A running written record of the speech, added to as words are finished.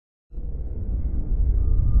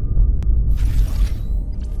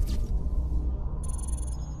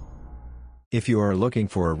If you are looking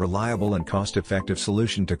for a reliable and cost-effective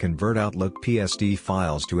solution to convert Outlook PST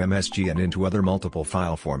files to MSG and into other multiple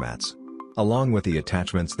file formats, along with the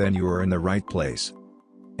attachments, then you are in the right place.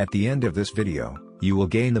 At the end of this video, you will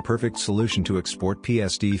gain the perfect solution to export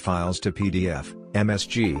PST files to PDF,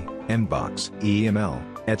 MSG, MBOX, EML,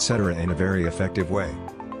 etc. in a very effective way.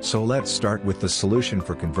 So let's start with the solution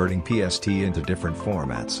for converting PST into different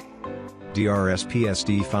formats. DRS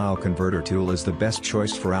PST File Converter Tool is the best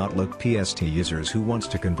choice for Outlook PST users who wants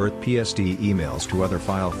to convert PST emails to other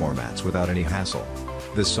file formats without any hassle.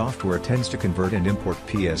 The software tends to convert and import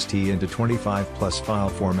PST into 25+ file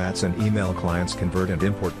formats, and email clients convert and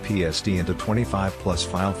import PST into 25+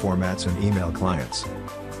 file formats and email clients.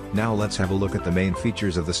 Now let's have a look at the main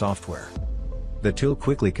features of the software. The tool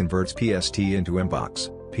quickly converts PST into MBOX,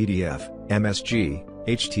 PDF, MSG,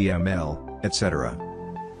 HTML, etc.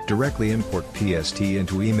 Directly import PST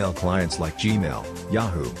into email clients like Gmail,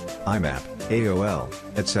 Yahoo, IMAP, AOL,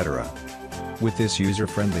 etc. With this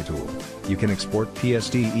user-friendly tool, you can export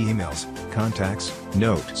PST emails, contacts,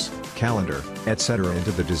 notes, calendar, etc. into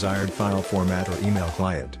the desired file format or email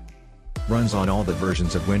client. Runs on all the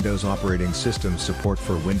versions of Windows operating system. Support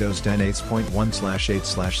for Windows 10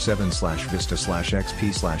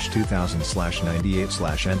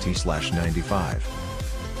 8.1/8/7/Vista/XP/2000/98/NT/95.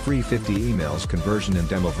 Free 50 emails conversion and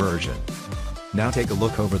demo version. Now take a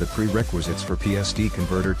look over the prerequisites for PST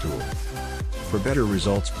Converter Tool. For better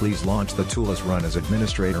results, please launch the tool as run as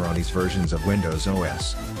administrator on these versions of Windows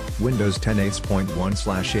OS. Windows 10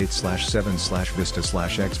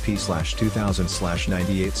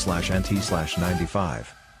 8.1/8/7/Vista/XP/2000/98/NT/95.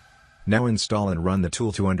 Now install and run the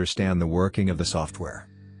tool to understand the working of the software.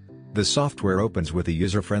 The software opens with a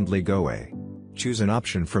user-friendly GUI. Choose an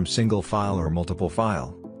option from single file or multiple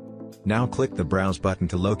file. Now click the Browse button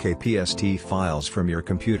to locate PST files from your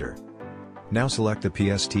computer. Now select the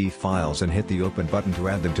PST files and hit the Open button to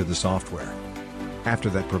add them to the software. After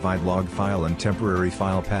that, provide log file and temporary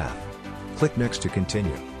file path. Click Next to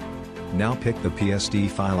continue. Now pick the PST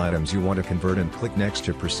file items you want to convert and click Next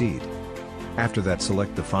to proceed. After that,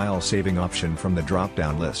 select the file saving option from the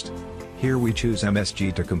drop-down list. Here we choose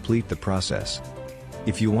MSG to complete the process.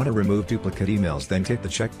 If you want to remove duplicate emails, then tick the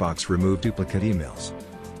checkbox Remove Duplicate Emails.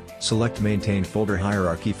 Select Maintain Folder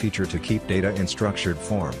Hierarchy feature to keep data in structured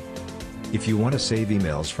form. If you want to save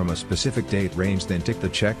emails from a specific date range, then tick the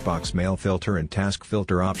checkbox Mail Filter and Task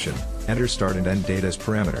Filter option. Enter start and end date as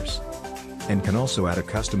parameters. And can also add a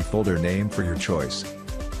custom folder name for your choice.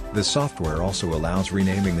 The software also allows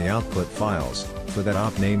renaming the output files, for that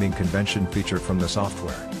op naming convention feature from the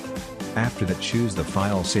software. After that, choose the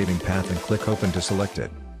file saving path and click Open to select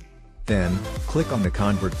it. Then, click on the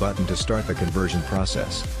Convert button to start the conversion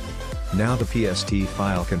process. Now the PST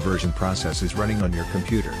file conversion process is running on your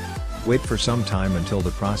computer. Wait for some time until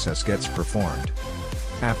the process gets performed.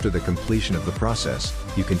 After the completion of the process,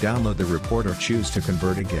 you can download the report or choose to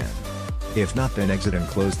convert again. If not, then exit and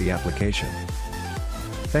close the application.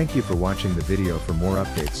 Thank you for watching the video. For more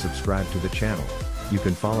updates, subscribe to the channel. You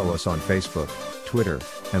can follow us on Facebook, Twitter,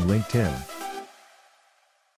 and LinkedIn.